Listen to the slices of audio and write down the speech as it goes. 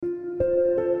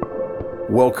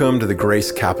Welcome to the Grace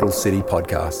Capital City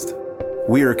podcast.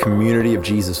 We are a community of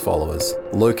Jesus followers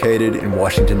located in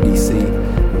Washington, D.C.,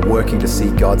 working to see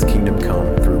God's kingdom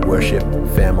come through worship,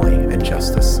 family, and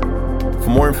justice. For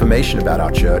more information about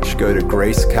our church, go to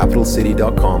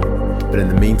gracecapitalcity.com. But in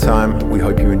the meantime, we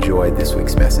hope you enjoyed this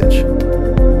week's message.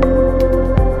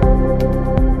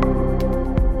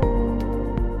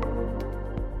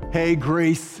 Hey,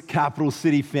 Grace Capital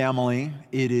City family.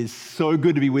 It is so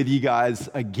good to be with you guys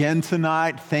again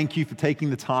tonight. Thank you for taking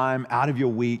the time out of your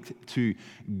week to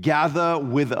gather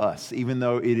with us. Even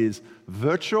though it is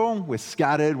virtual, we're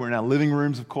scattered, we're in our living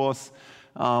rooms, of course.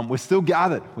 We're still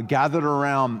gathered. We're gathered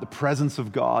around the presence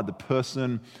of God, the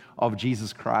person of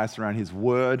Jesus Christ, around His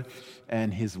Word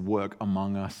and His work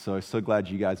among us. So glad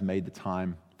you guys made the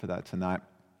time for that tonight.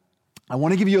 I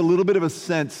want to give you a little bit of a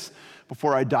sense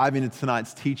before I dive into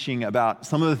tonight's teaching about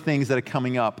some of the things that are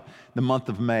coming up the month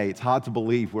of May. It's hard to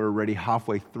believe we're already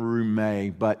halfway through May,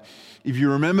 but if you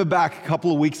remember back a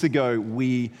couple of weeks ago,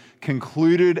 we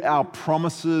concluded our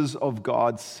Promises of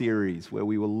God series, where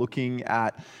we were looking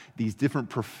at these different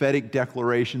prophetic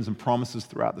declarations and promises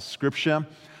throughout the Scripture.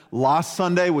 Last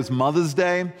Sunday was Mother's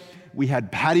Day. We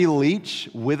had Patty Leach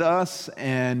with us,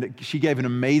 and she gave an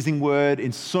amazing word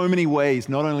in so many ways.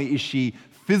 Not only is she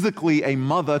physically a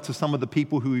mother to some of the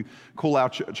people who call our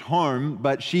church home,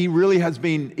 but she really has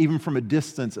been, even from a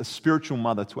distance, a spiritual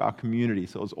mother to our community.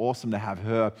 So it was awesome to have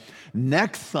her.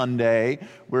 Next Sunday,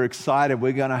 we're excited.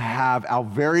 We're going to have our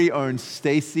very own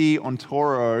Stacy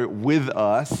Ontoro with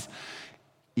us.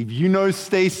 If you know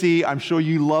Stacy, I'm sure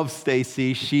you love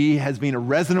Stacy. She has been a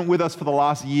resident with us for the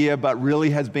last year, but really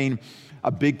has been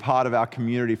a big part of our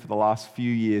community for the last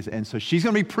few years. And so she's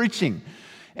going to be preaching.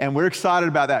 And we're excited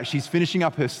about that. She's finishing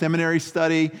up her seminary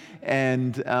study,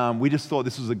 and we just thought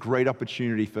this was a great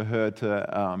opportunity for her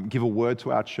to give a word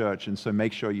to our church, and so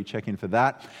make sure you check in for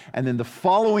that. And then the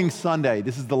following Sunday,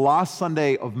 this is the last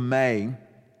Sunday of May,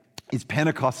 is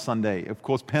Pentecost Sunday. Of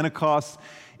course, Pentecost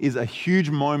is a huge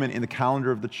moment in the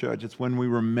calendar of the church. It's when we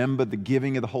remember the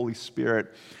giving of the Holy Spirit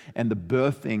and the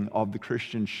birthing of the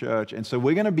Christian church. And so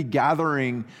we're going to be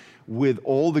gathering with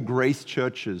all the Grace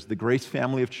churches, the Grace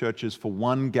family of churches, for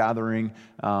one gathering,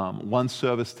 one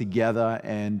service together,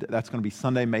 and that's going to be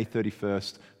Sunday, May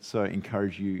 31st, so I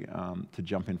encourage you to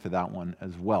jump in for that one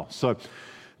as well. So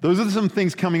those are some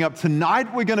things coming up.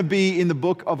 Tonight we're going to be in the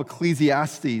book of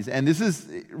Ecclesiastes, and this is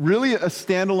really a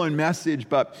standalone message,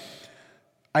 but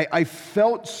I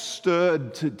felt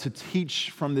stirred to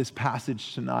teach from this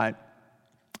passage tonight.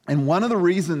 And one of the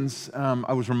reasons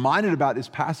I was reminded about this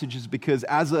passage is because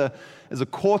as a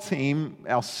core team,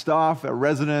 our staff, our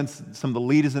residents, some of the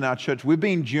leaders in our church, we've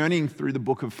been journeying through the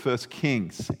book of 1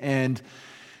 Kings. And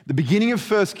the beginning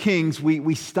of 1 Kings,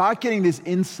 we start getting this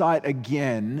insight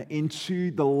again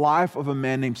into the life of a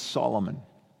man named Solomon.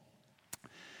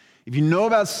 If you know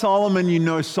about Solomon, you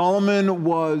know Solomon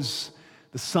was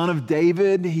the son of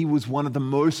David. He was one of the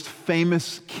most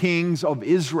famous kings of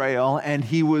Israel, and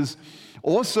he was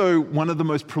also one of the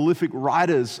most prolific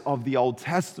writers of the Old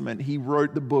Testament. He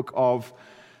wrote the book of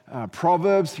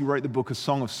Proverbs, he wrote the book of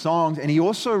Song of Songs, and he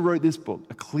also wrote this book,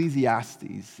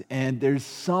 Ecclesiastes. And there's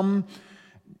some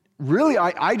really,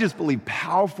 I just believe,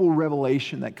 powerful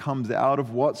revelation that comes out of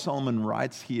what Solomon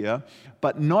writes here,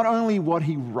 but not only what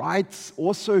he writes,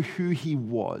 also who he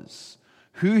was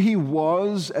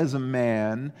as a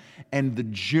man and the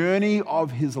journey of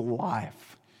his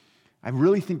life. I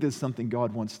really think there's something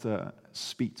God wants to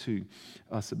speak to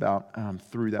us about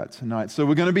through that tonight. So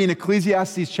we're going to be in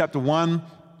Ecclesiastes chapter 1,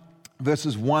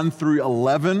 verses 1 through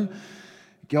 11.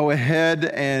 Go ahead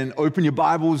and open your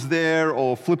Bibles there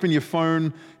or flip in your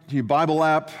phone to your Bible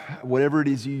app, whatever it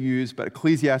is you use. But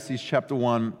Ecclesiastes chapter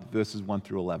 1, verses 1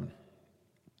 through 11.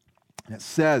 And it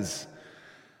says,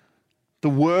 "The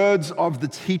words of the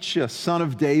teacher, son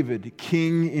of David,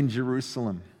 king in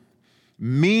Jerusalem.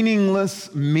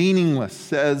 Meaningless, meaningless,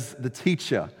 says the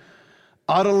teacher.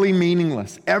 Utterly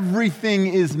meaningless. Everything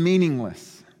is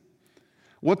meaningless.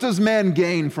 What does man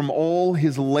gain from all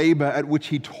his labor at which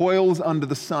he toils under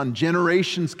the sun?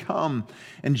 Generations come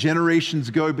and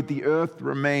generations go, but the earth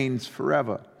remains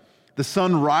forever. The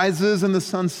sun rises and the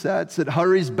sun sets. It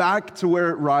hurries back to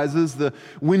where it rises. The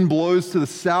wind blows to the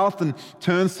south and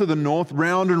turns to the north.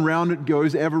 Round and round it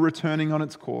goes, ever returning on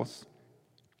its course.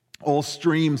 All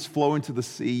streams flow into the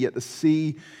sea, yet the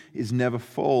sea is never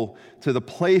full. To the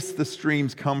place the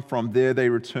streams come from, there they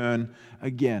return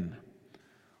again.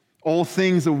 All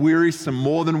things are wearisome,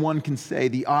 more than one can say.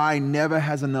 The eye never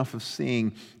has enough of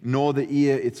seeing, nor the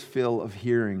ear its fill of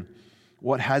hearing.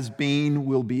 What has been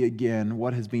will be again.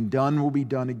 What has been done will be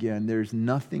done again. There is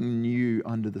nothing new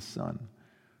under the sun.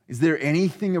 Is there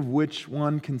anything of which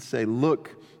one can say,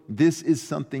 look, this is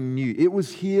something new? It was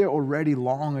here already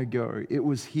long ago. It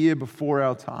was here before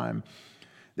our time.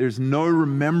 There's no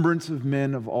remembrance of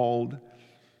men of old,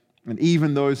 and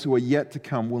even those who are yet to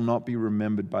come will not be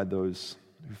remembered by those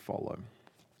who follow.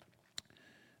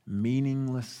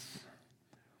 Meaningless.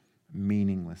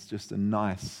 Just a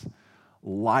nice,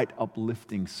 light,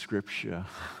 uplifting scripture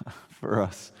for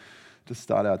us to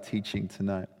start our teaching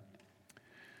tonight.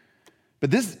 But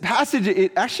this passage,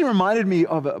 it actually reminded me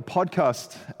of a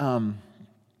podcast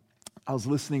I was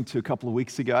listening to a couple of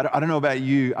weeks ago. I don't know about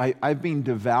you. I've been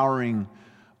devouring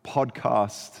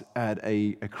podcasts at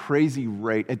a crazy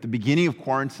rate. At the beginning of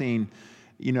quarantine,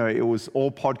 it was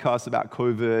all podcasts about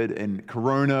COVID and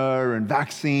Corona and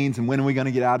vaccines and when are we going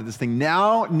to get out of this thing.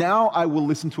 Now I will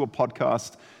listen to a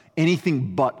podcast,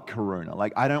 anything but Corona.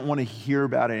 Like, I don't want to hear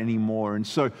about it anymore. And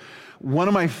so one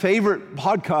of my favorite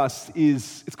podcasts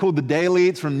it's called The Daily.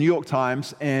 It's from New York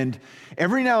Times. And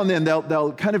every now and then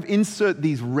they'll kind of insert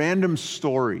these random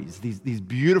stories, these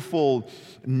beautiful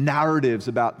narratives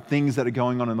about things that are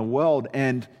going on in the world.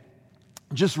 And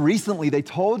just recently they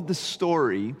told the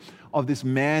story of this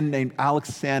man named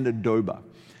Alexander Doba.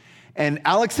 And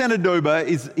Alexander Doba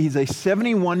he's a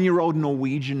 71-year-old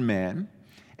Norwegian man.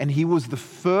 And he was the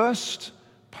first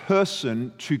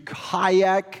person to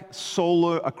kayak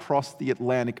solo across the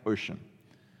Atlantic Ocean,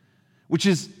 which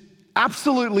is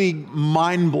absolutely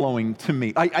mind-blowing to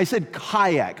me. I said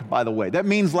kayak, by the way. That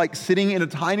means like sitting in a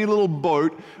tiny little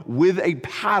boat with a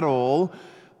paddle,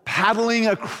 paddling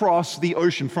across the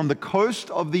ocean from the coast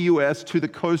of the US to the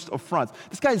coast of France.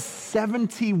 This guy's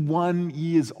 71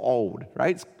 years old,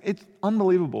 right? It's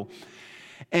unbelievable.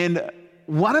 And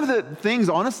one of the things,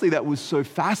 honestly, that was so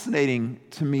fascinating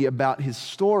to me about his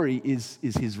story is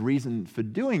his reason for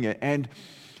doing it. And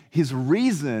his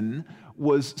reason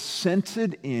was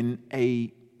centered in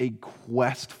a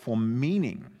quest for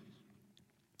meaning.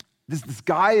 This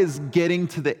guy is getting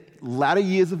to the latter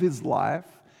years of his life.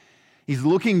 He's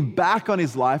looking back on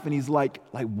his life and he's like,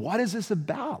 what is this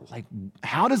about? Like,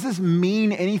 how does this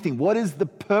mean anything? What is the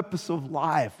purpose of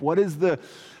life? What is the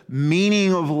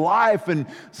meaning of life? And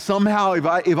somehow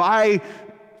if I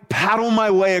paddle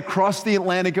my way across the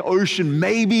Atlantic Ocean,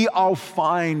 maybe I'll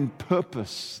find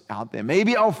purpose out there.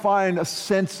 Maybe I'll find a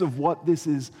sense of what this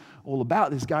is all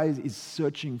about. This guy is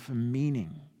searching for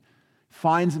meaning.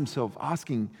 Finds himself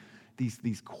asking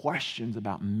these questions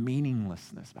about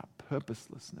meaninglessness, about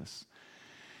purposelessness.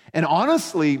 And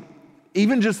honestly,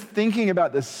 even just thinking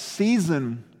about the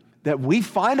season that we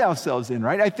find ourselves in,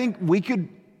 right? I think we could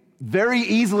very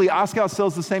easily ask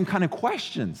ourselves the same kind of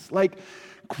questions. Like,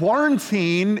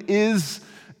 quarantine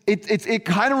it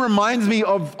kind of reminds me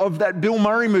of that Bill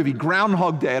Murray movie,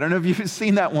 Groundhog Day. I don't know if you've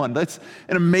seen that one. That's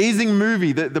an amazing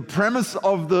movie. The premise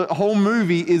of the whole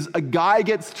movie is a guy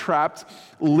gets trapped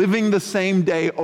living the same day